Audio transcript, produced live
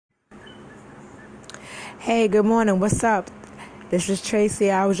Hey, good morning. What's up? This is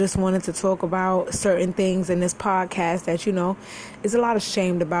Tracy. I was just wanting to talk about certain things in this podcast that, is a lot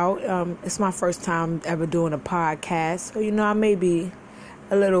ashamed about. It's my first time ever doing a podcast. So, I may be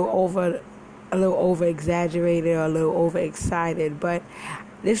a little over exaggerated or a little over excited, but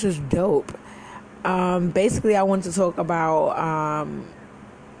this is dope. Basically, I want to talk about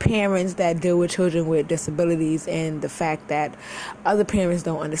parents that deal with children with disabilities and the fact that other parents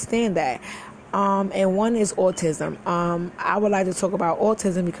don't understand that. And one is autism. I would like to talk about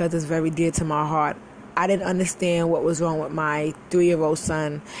autism because it's very dear to my heart. I didn't understand what was wrong with my 3-year-old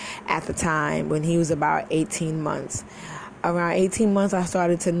son at the time when he was about 18 months. Around 18 months, I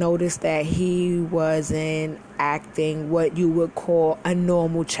started to notice that he wasn't acting what you would call a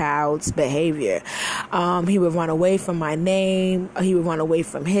normal child's behavior. He would run away from my name. He would run away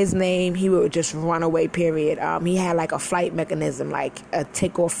from his name. He would just run away, period. He had like a flight mechanism, like a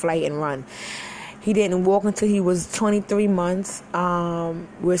take off flight and run. He didn't walk until he was 23 months.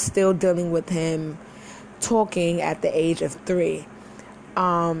 We're still dealing with him talking at the age of 3.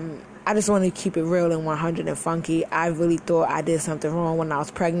 I just want to keep it real and 100 and funky. I really thought I did something wrong when I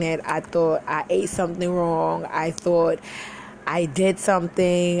was pregnant. I thought I ate something wrong. I thought I did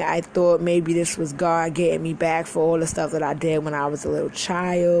something. I thought maybe this was God getting me back for all the stuff that I did when I was a little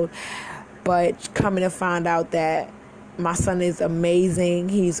child. But coming to find out that my son is amazing.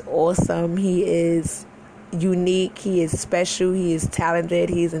 He's awesome. He is unique. He is special. He is talented.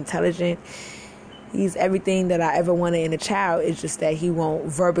 He is intelligent. He's everything that I ever wanted in a child. It's just that he won't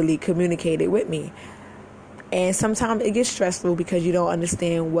verbally communicate it with me. And sometimes it gets stressful because you don't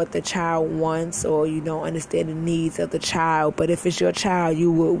understand what the child wants or you don't understand the needs of the child. But if it's your child,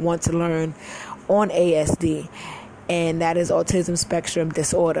 you would want to learn on ASD. And that is autism spectrum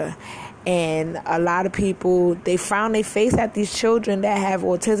disorder. And a lot of people, they frown their face at these children that have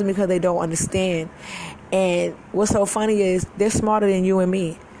autism because they don't understand. And what's so funny is they're smarter than you and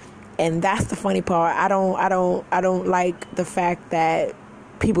me. And that's the funny part. I don't like the fact that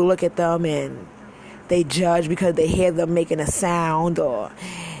people look at them and they judge because they hear them making a sound, or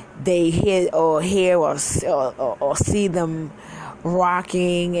they hear or see them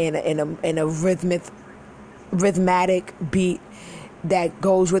rocking in a rhythmic beat that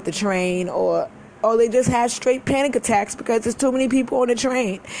goes with the train, or they just have straight panic attacks because there's too many people on the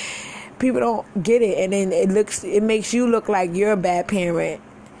train. People don't get it, and then it makes you look like you're a bad parent.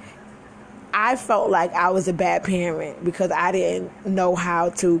 I felt like I was a bad parent because I didn't know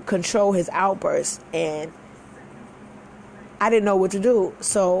how to control his outbursts, and I didn't know what to do.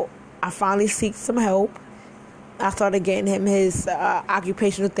 So I finally sought some help. I started getting him his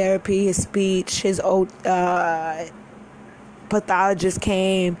occupational therapy, his speech, his pathologist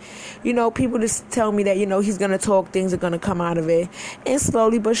came. People just tell me that, he's going to talk, things are going to come out of it. And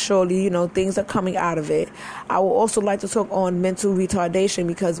slowly but surely, things are coming out of it. I would also like to talk on mental retardation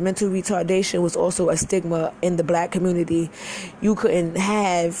because mental retardation was also a stigma in the Black community. You couldn't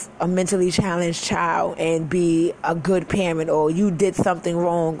have a mentally challenged child and be a good parent, or you did something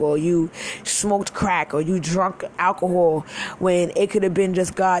wrong, or you smoked crack, or you drank alcohol, when it could have been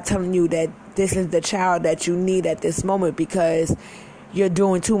just God telling you that this is the child that you need at this moment because you're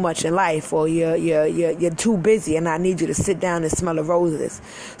doing too much in life, or you're too busy, and I need you to sit down and smell the roses.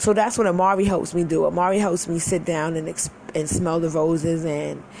 So that's what Amari helps me do. Amari helps me sit down and smell the roses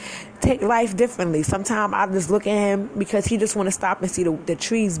and take life differently. Sometimes I just look at him because he just want to stop and see the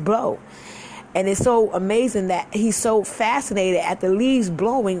trees blow. And it's so amazing that he's so fascinated at the leaves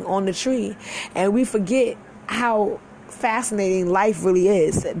blowing on the tree, and we forget how fascinating life really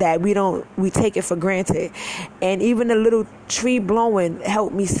is, that we take it for granted. And even the little tree blowing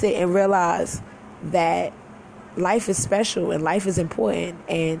helped me sit and realize that life is special and life is important,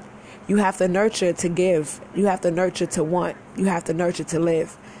 and you have to nurture to give, you have to nurture to want, you have to nurture to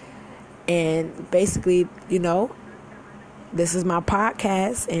live. And basically, this is my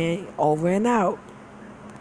podcast, and over and out.